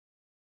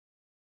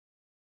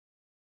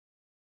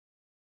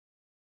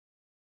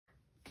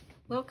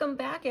Welcome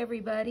back,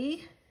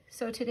 everybody.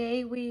 So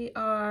today we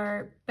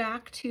are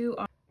back to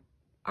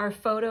our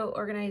photo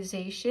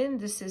organization.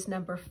 This is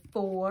number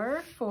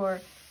 4 for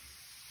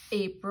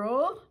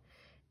April.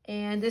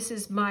 And this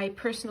is my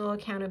personal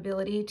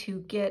accountability to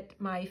get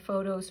my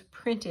photos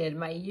printed.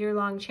 My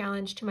year-long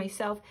challenge to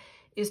myself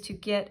is to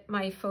get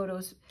my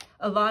photos,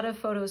 a lot of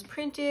photos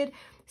printed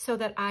so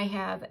that I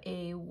have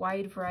a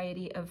wide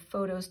variety of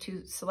photos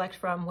to select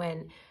from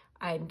when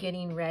I'm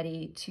getting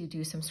ready to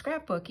do some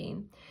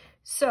scrapbooking.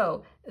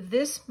 So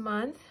this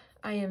month,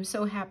 I am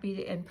so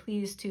happy and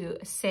pleased to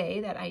say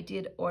that I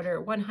did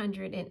order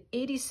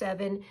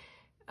 187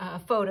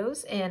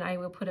 photos, and I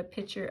will put a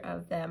picture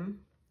of them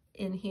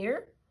in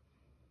here.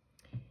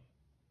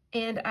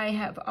 And I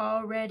have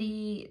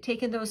already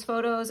taken those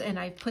photos and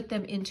I've put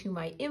them into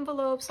my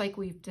envelopes like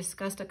we've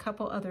discussed a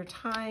couple other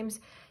times,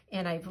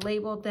 and I've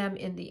labeled them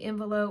in the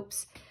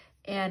envelopes,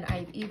 and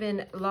I've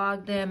even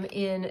logged them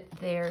in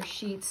their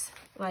sheets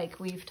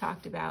like we've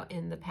talked about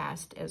in the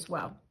past as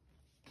well.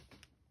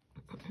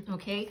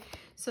 Okay,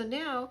 so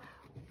now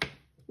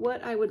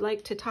what I would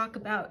like to talk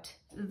about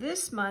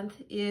this month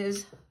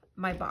is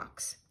my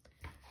box.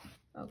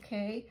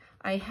 Okay,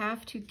 I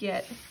have to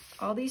get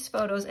all these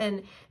photos,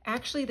 and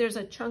actually there's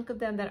a chunk of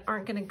them that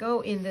aren't going to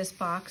go in this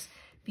box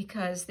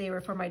because they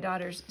were for my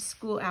daughter's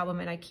school album,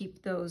 and I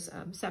keep those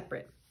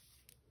separate.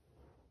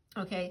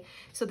 Okay,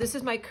 so this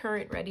is my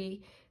current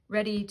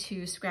ready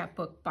to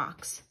scrapbook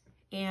box,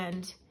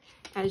 and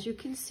as you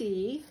can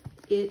see,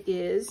 it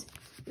is,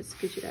 let's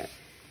get you that,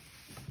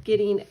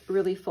 getting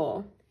really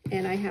full,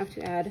 and I have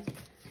to add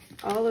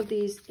all of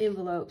these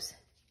envelopes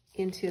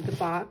into the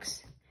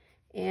box,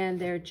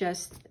 and they're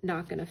just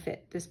not going to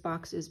fit. This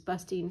box is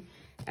busting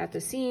at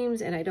the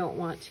seams, and I don't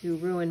want to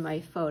ruin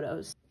my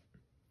photos.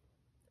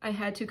 I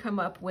had to come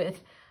up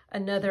with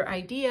another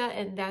idea,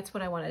 and that's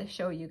what I want to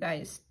show you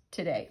guys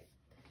today.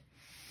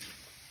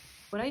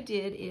 What I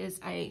did is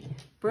I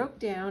broke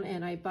down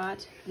and I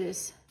bought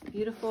this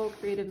beautiful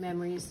Creative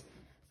Memories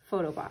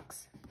photo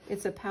box.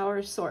 It's a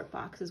power sort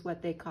box is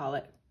what they call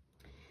it.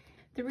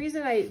 The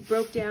reason I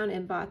broke down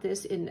and bought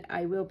this, and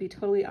I will be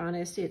totally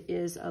honest, it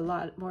is a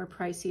lot more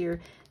pricier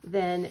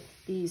than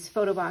these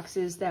photo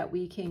boxes that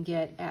we can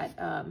get at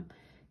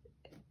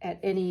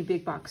any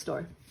big box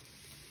store.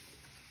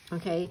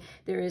 Okay,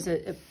 there is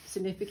a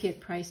significant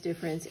price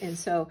difference, and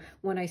so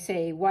when I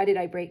say, why did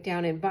I break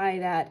down and buy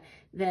that,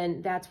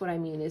 then that's what I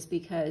mean, is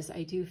because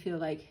I do feel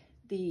like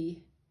the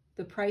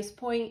price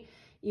point,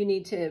 you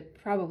need to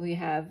probably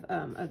have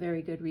a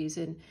very good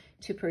reason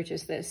to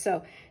purchase this.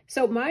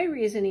 So my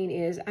reasoning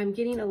is I'm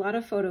getting a lot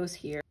of photos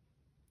here,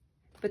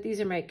 but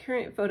these are my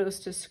current photos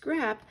to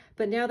scrap.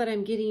 But now that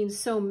I'm getting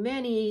so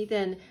many,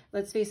 then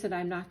let's face it,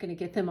 I'm not going to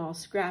get them all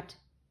scrapped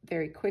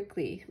very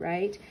quickly,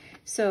 right?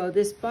 So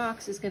this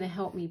box is going to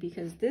help me,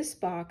 because this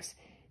box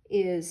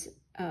is,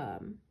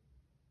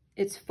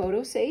 it's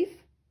photo safe.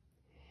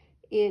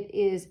 It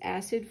is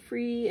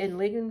acid-free and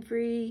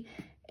ligand-free,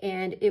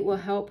 and it will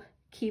help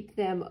keep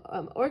them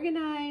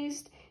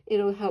organized.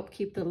 It'll help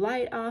keep the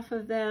light off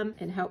of them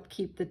and help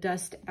keep the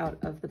dust out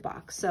of the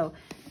box. So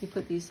you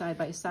put these side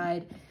by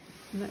side.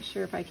 I'm not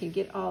sure if I can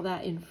get all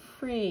that in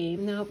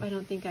frame. Nope, I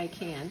don't think I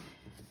can.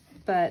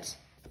 But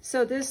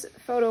so this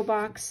photo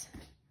box,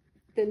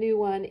 the new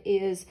one,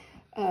 is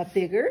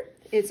bigger.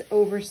 It's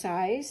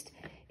oversized.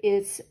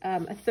 It's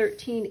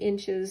 13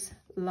 inches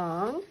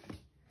long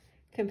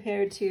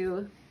compared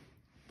to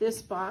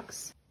this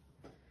box,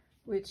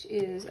 which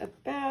is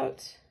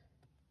about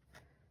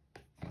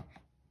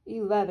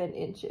 11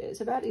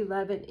 inches,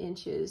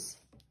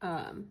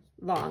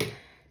 long.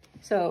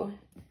 So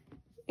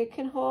it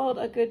can hold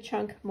a good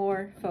chunk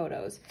more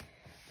photos.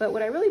 But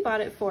what I really bought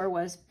it for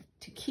was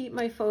to keep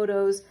my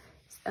photos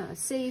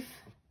safe.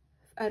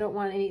 I don't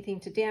want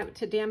anything to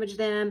damage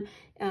them.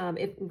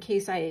 In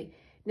case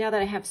now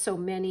that I have so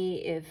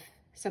many, if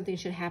something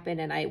should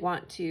happen and I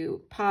want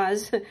to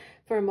pause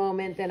for a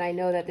moment, then I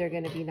know that they're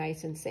going to be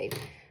nice and safe.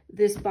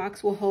 This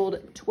box will hold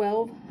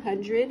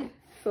 1,200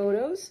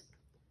 photos.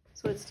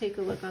 So let's take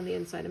a look on the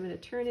inside. I'm going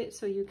to turn it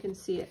so you can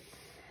see it.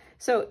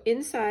 So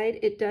inside,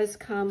 it does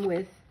come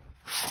with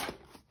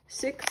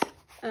 6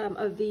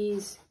 of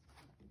these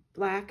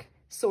black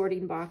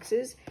sorting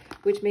boxes,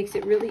 which makes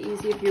it really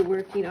easy if you're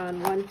working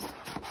on one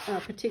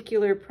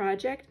particular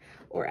project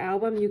or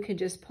album. You can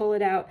just pull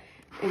it out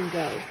and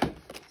go.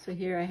 So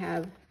here I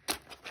have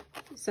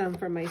some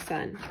for my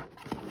son.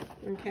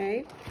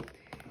 Okay.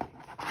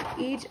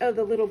 Each of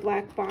the little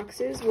black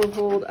boxes will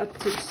hold up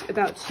to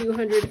about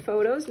 200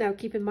 photos. Now,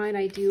 keep in mind,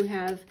 I do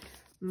have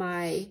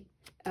my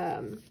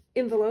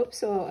envelope,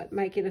 so I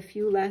might get a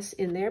few less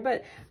in there,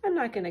 but I'm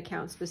not going to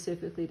count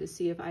specifically to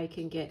see if I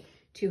can get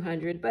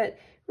 200. But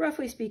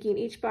roughly speaking,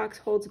 each box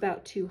holds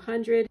about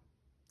 200.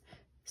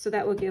 So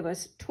that will give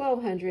us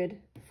 1,200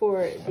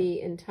 for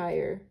the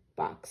entire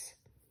box.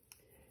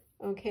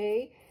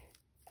 Okay.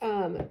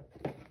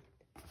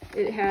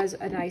 It has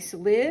a nice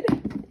lid,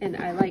 and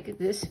I like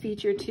this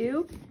feature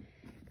too,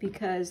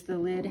 because the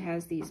lid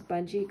has these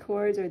bungee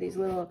cords, or these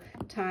little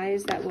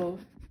ties that will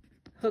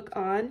hook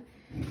on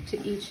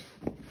to each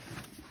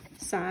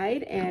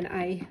side, and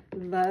I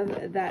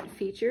love that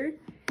feature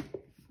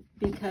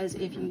because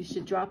if you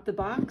should drop the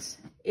box,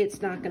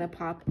 it's not going to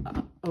pop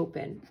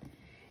open.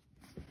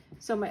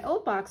 So my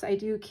old box, I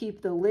do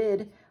keep the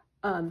lid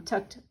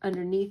tucked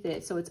underneath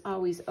it, so it's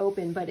always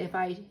open, but if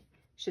I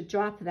should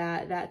drop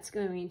that, that's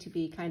going to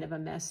be kind of a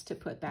mess to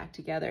put back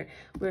together.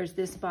 Whereas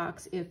this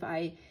box, if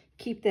I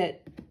keep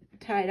that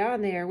tied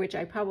on there, which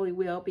I probably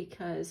will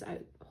because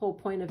the whole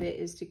point of it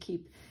is to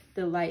keep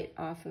the light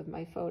off of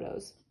my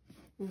photos.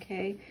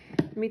 Okay,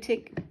 let me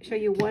show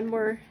you one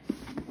more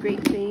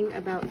great thing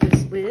about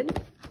this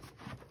lid.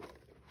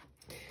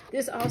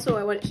 This also,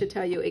 I wanted to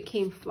tell you, it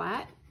came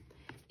flat.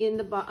 In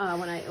the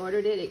when I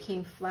ordered it, it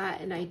came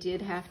flat, and I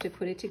did have to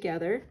put it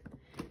together.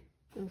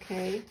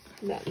 Okay,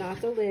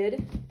 not the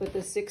lid, but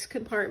the 6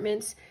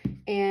 compartments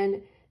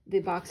and the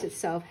box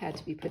itself had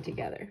to be put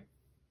together.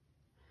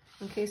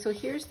 Okay, so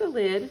here's the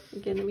lid.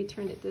 Again, let me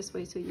turn it this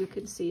way so you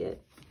can see it.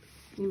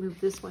 Let me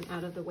move this one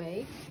out of the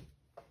way.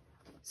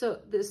 So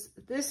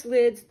this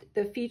lid,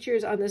 the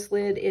features on this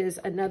lid is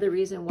another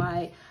reason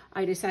why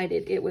I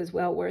decided it was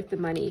well worth the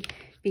money,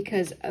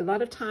 because a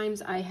lot of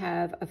times I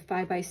have a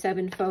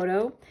 5x7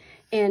 photo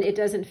and it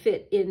doesn't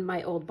fit in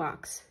my old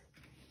box.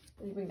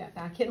 Let me bring that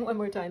back in one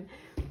more time.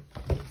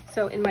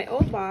 So in my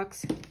old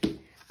box,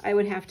 I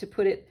would have to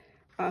put it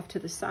off to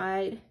the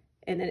side,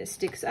 and then it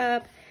sticks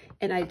up,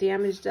 and I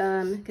damaged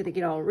them because they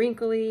get all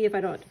wrinkly if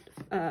I don't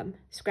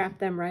scrap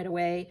them right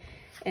away,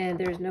 and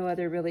there's no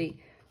other really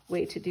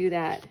way to do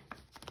that.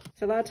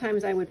 So a lot of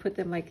times I would put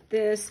them like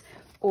this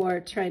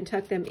or try and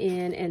tuck them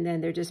in, and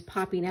then they're just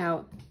popping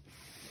out.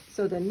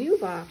 So the new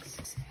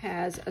box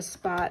has a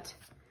spot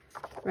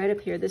right up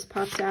here. This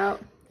pops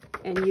out,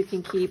 and you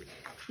can keep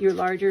your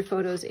larger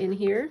photos in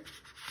here.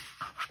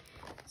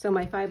 So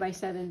my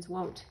 5x7s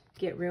won't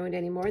get ruined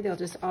anymore. They'll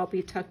just all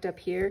be tucked up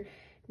here,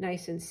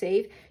 nice and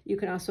safe. You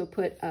can also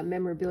put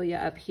memorabilia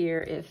up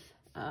here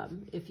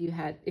if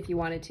you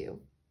wanted to.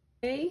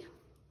 Okay,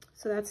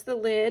 so that's the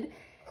lid.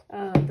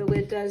 The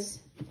lid does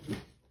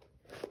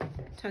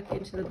tuck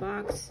into the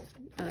box.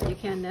 You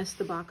can nest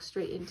the box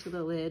straight into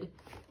the lid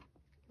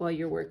while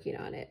you're working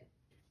on it.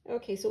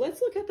 Okay, so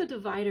let's look at the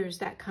dividers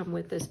that come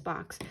with this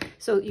box.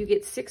 So you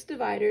get 6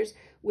 dividers,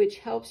 which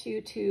helps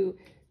you to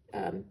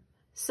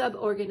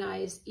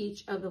sub-organize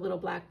each of the little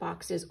black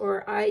boxes,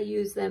 or I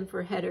use them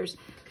for headers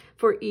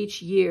for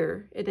each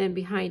year, and then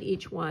behind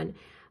each one,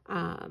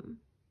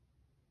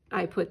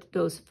 I put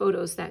those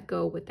photos that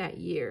go with that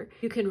year.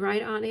 You can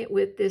write on it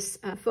with this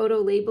photo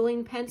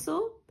labeling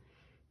pencil.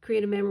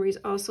 Creative Memories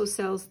also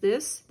sells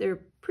this.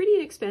 They're pretty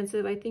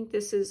inexpensive. I think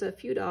this is a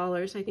few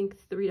dollars. I think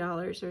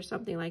 $3 or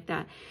something like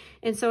that.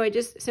 And so I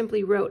just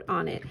simply wrote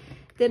on it.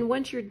 Then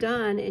once you're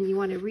done and you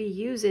want to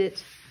reuse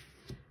it,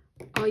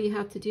 all you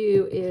have to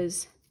do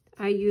is,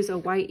 I use a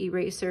white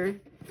eraser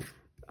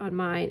on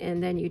mine,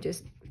 and then you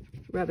just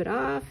rub it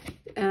off.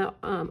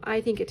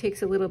 I think it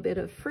takes a little bit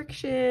of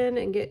friction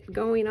and get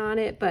going on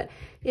it, but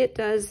it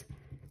does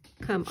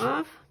come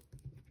off.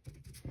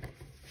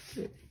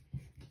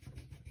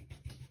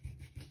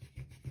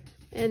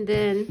 And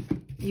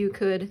then you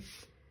could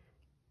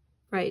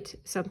write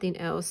something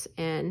else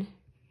and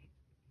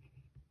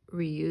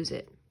reuse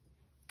it.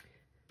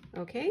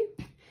 Okay,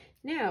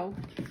 now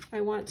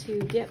I want to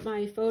get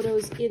my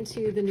photos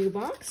into the new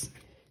box.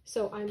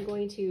 So I'm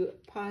going to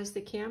pause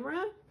the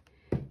camera,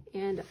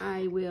 and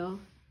I will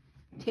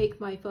take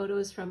my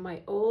photos from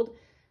my old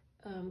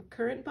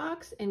current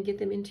box and get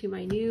them into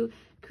my new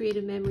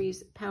Creative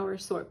Memories Power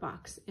Sort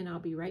box. And I'll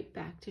be right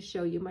back to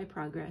show you my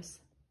progress.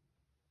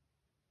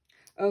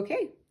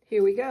 Okay,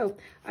 here we go.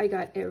 I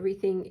got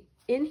everything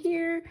in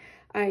here.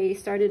 I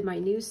started my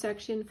new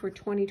section for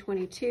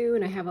 2022,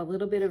 and I have a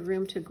little bit of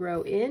room to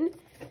grow in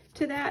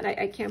to that.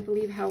 I can't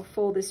believe how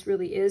full this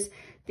really is.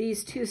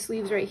 These 2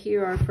 sleeves right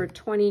here are for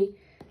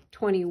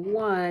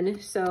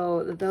 2021,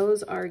 so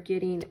those are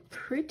getting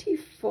pretty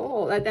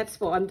full. That's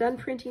full. I'm done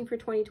printing for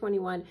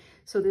 2021,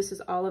 so this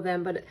is all of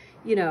them, but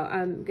you know,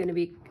 I'm gonna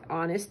be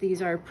honest,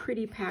 these are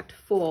pretty packed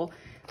full.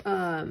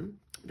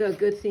 The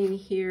good thing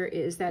here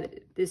is that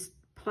this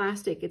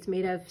plastic, it's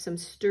made of some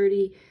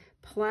sturdy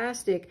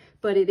plastic,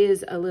 but it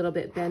is a little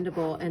bit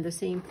bendable, and the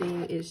same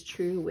thing is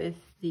true with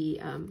the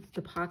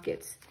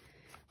pockets.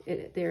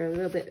 They're a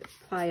little bit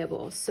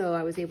pliable, so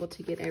I was able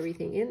to get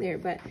everything in there,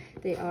 but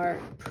they are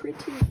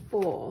pretty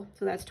full.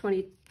 So that's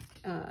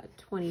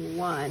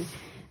 2021.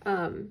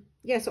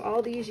 Yeah, so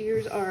all these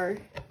years are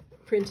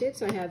printed.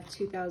 So I have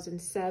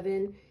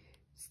 2007,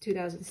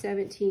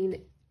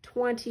 2017,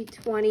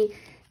 2020.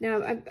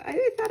 Now, I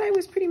thought I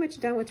was pretty much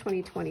done with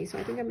 2020, so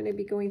I think I'm going to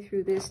be going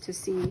through this to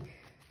see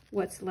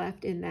what's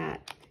left in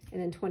that.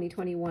 And then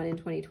 2021 and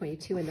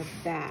 2022 in the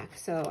back.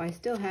 So I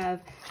still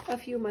have a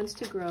few months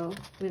to grow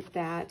with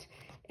that.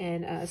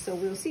 And so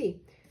we'll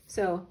see.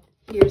 So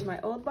here's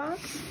my old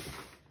box.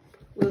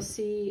 We'll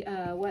see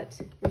what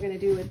we're going to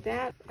do with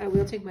that. I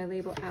will take my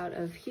label out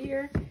of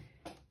here.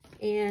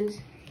 And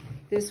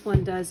this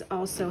one does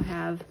also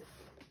have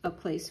a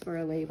place for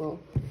a label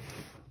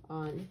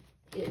on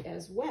it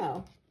as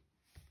well.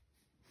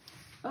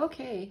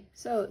 Okay,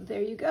 so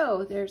there you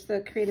go. There's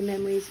the Creative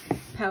Memories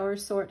Power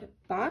Sort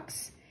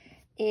box.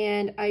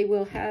 And I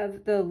will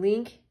have the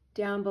link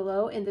down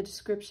below in the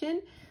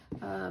description.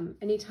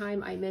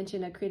 Anytime I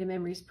mention a Creative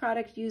Memories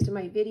product used in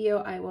my video,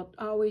 I will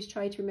always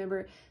try to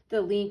remember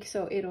the link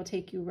so it'll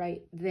take you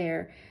right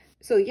there.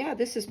 So yeah,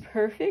 this is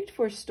perfect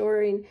for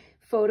storing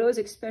photos,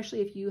 especially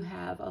if you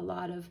have a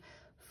lot of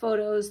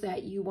photos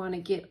that you want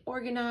to get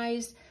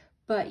organized,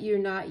 but you're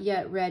not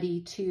yet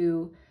ready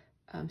to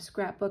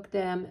scrapbook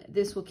them.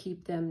 This will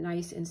keep them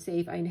nice and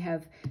safe. I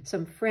have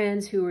some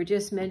friends who were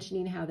just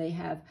mentioning how they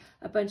have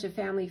a bunch of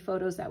family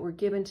photos that were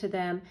given to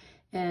them,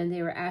 and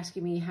they were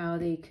asking me how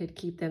they could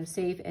keep them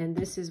safe, and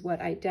this is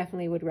what I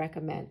definitely would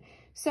recommend.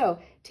 So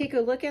take a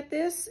look at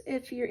this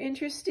if you're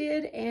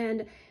interested,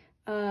 and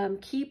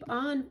keep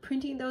on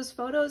printing those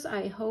photos.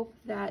 I hope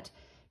that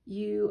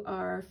you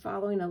are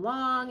following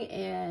along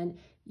and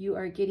you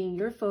are getting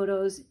your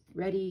photos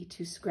ready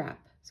to scrap.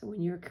 So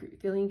when you're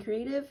feeling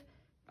creative,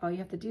 all you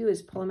have to do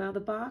is pull them out of the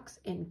box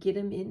and get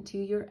them into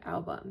your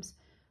albums.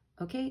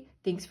 Okay,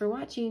 thanks for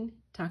watching.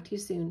 Talk to you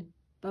soon.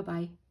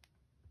 Bye-bye.